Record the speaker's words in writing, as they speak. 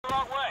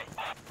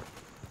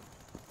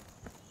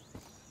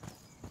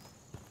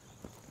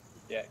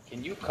Yeah,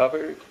 can you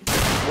cover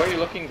where you're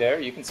looking there?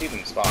 You can see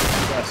them spawn.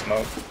 I'm gonna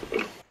smoke.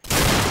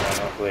 And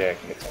hopefully I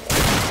can get someone.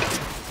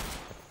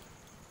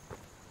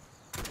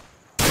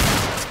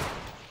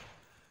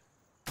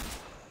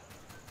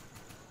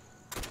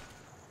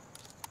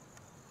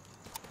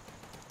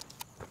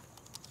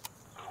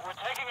 We're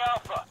taking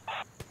Alpha.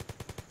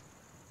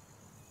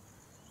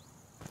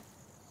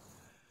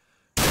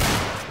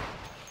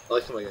 I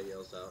like how my guy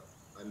yells out,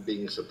 "I'm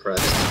being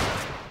suppressed."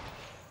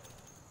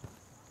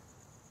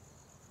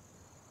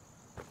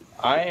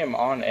 I am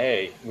on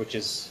A, which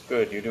is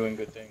good. You're doing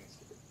good things.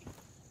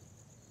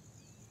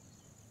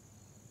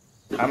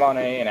 I'm on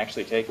A and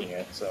actually taking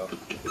it, so.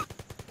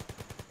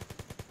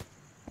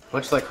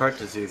 Much like heart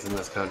disease in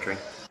this country.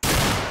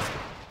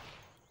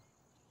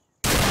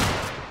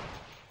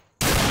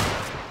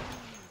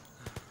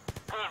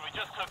 Good, we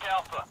just took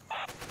Alpha.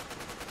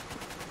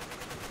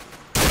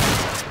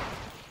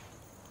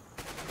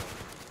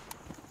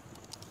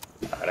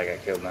 Alright, I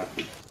got killed now.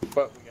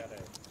 But we got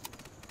A.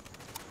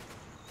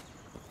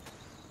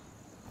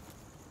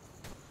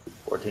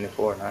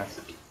 14-4, nice.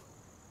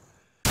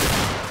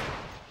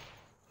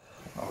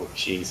 Oh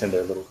jeez, and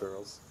they're little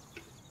girls.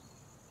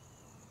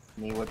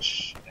 Me,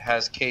 which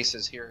has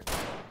cases here.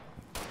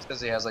 It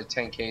says he has like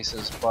 10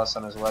 cases plus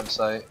on his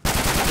website.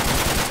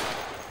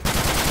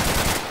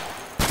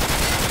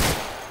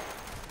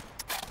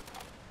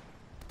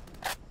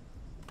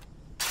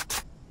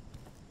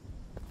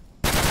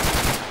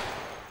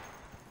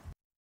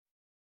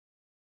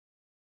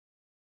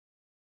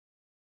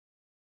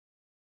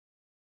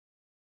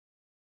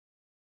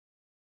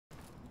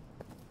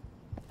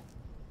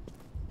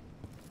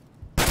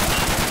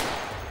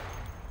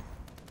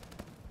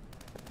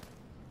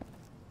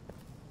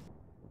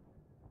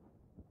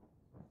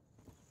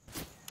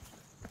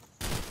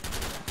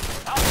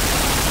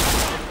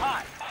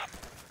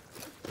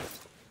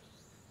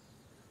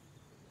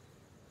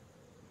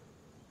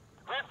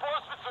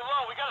 Reinforcements are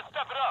low, we gotta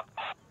step it up.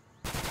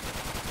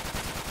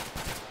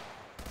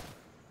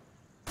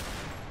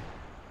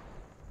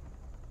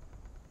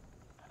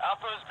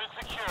 Alpha has been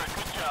secured,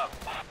 good job.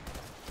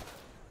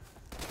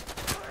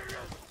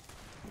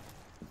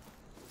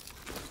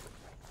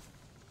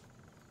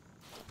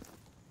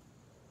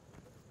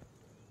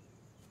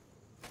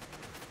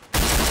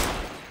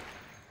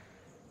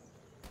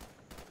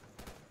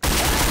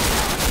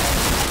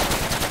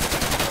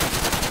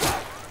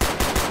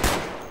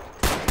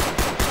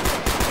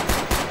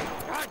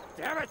 God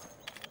damn it!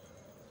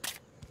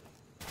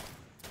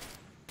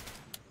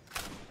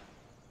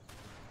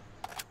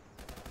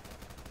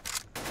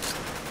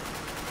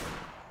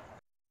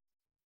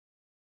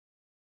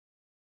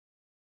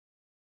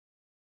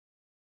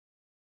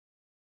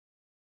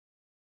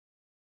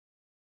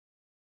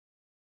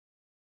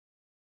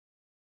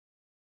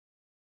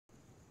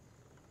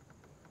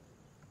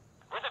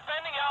 We're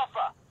defending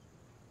Alpha.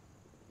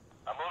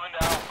 I'm moving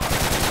to Alpha.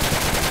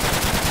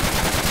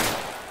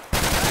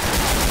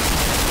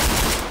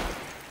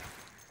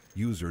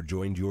 User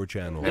joined your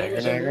channel.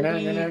 There's a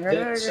movie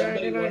that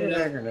somebody wanted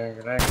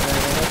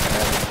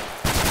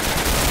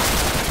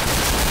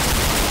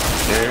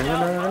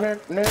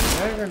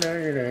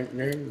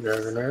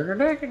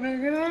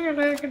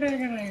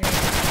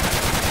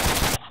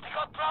They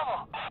got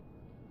Bravo.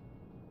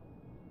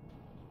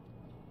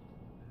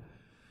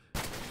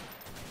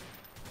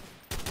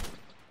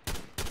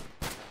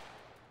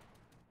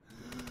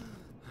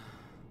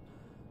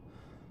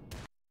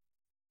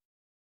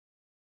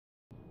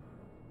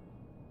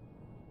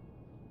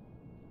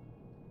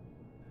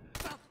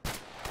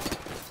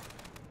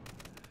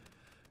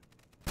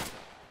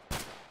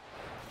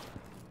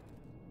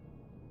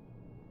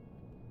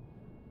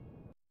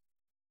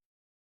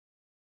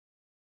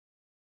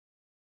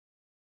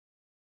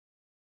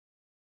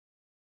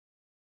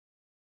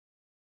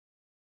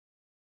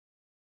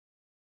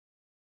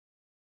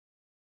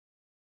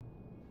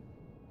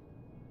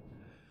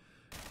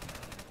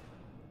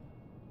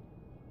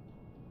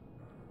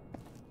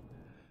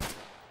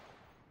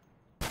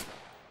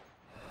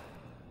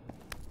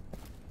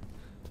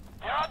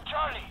 They're on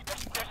Charlie.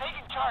 They're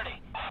taking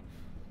Charlie.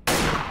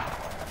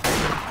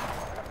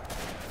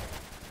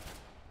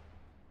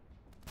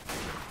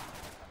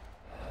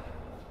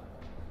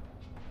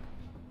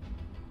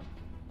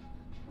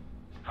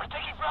 We're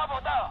taking Bravo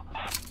now.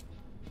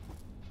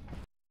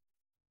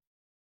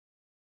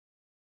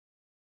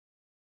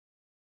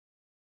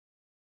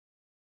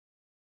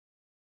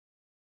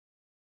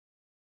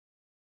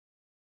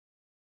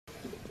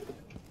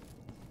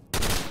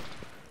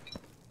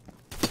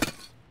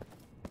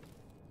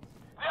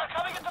 They are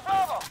coming into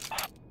Bravo.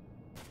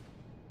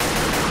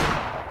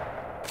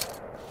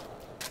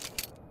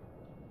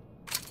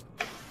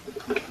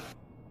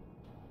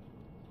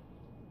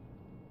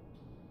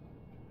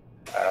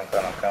 I'm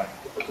coming.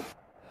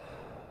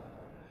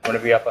 I'm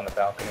gonna be up on the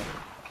balcony.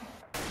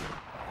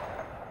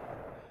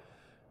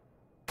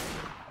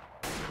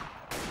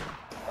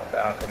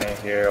 Balcony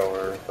here,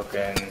 we're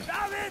looking.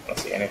 Don't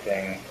see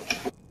anything.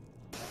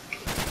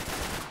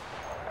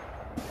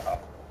 Oh,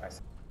 I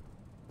see.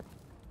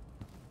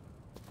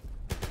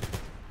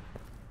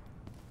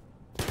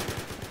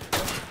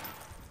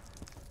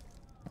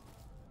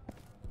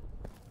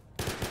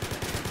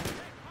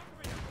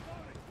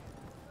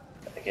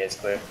 Okay, it's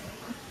clear.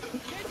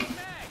 They're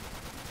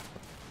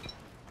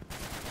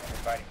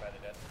fighting by the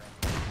death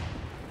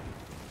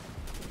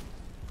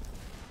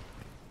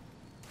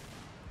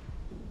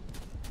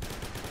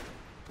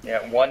room.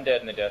 Yeah, one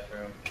dead in the death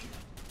room.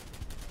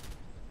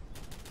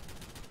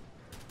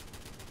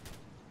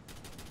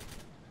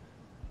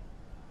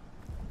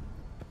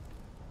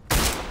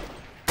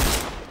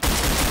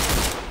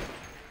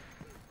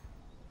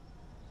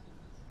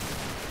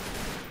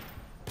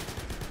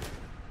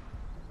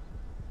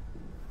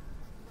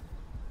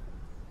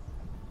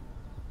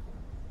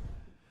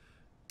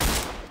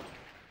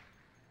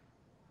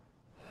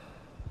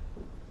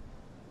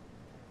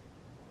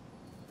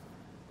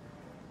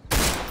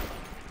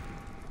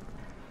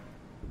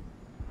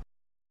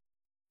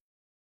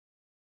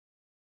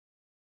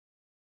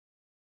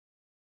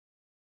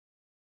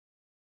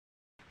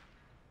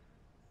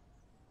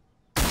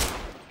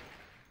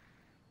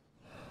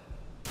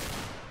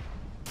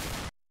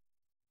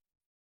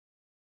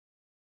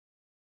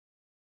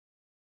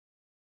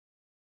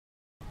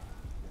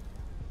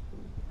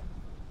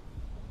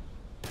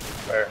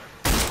 Where?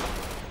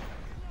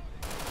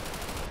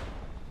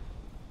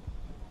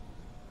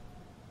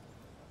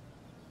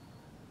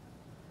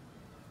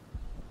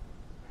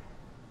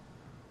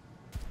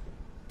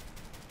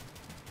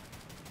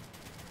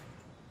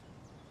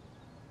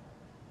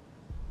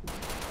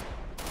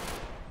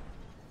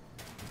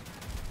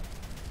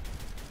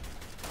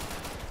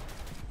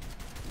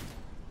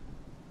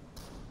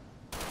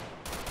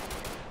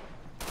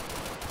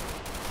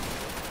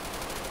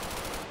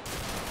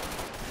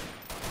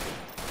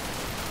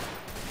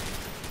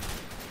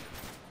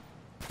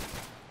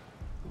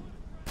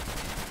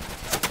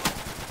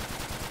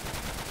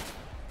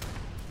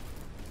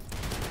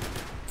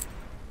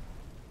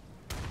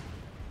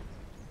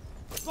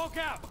 Smoke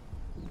out!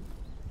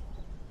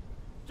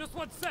 Just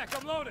 1 sec,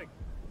 I'm loading!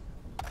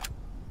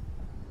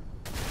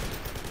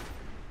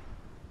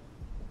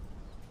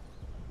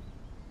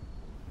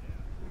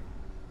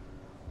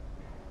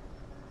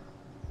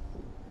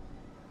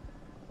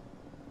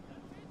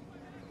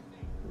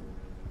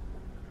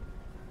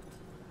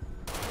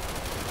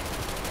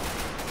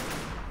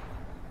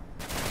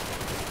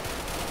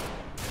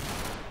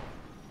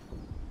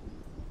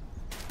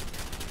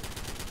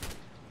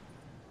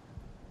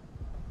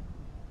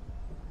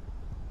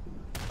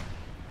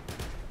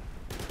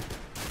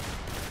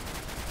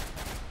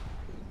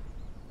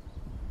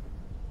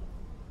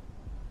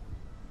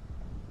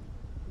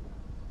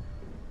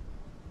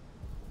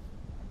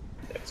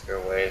 Let's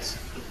go ways.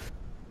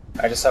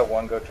 I just saw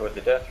one go toward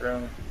the death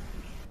room.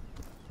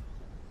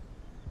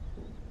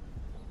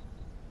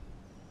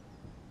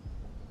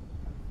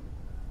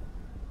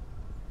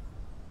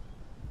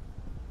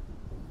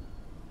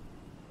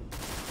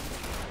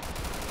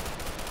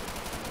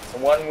 It's the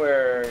one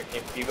where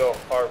if you go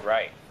far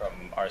right from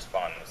our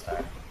spawn this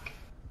time.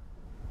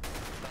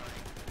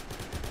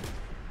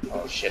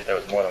 Oh shit, there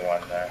was more than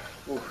one there.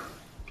 Oof.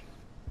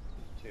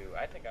 Two.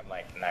 I think I'm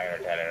like 9 or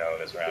 10 and 0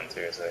 this round,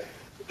 seriously.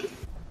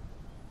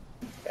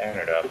 Tearing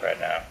it up right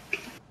now.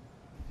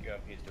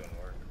 UMP's doing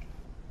work.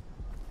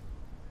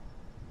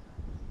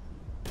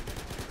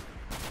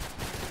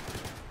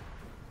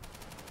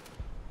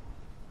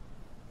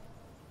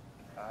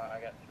 I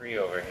got 3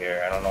 over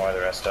here. I don't know where the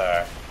rest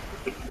are.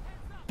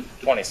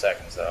 20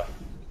 seconds though.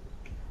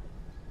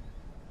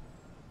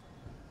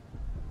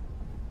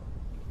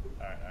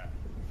 Alright.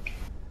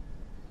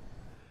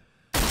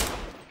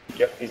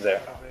 Yep, he's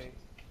there.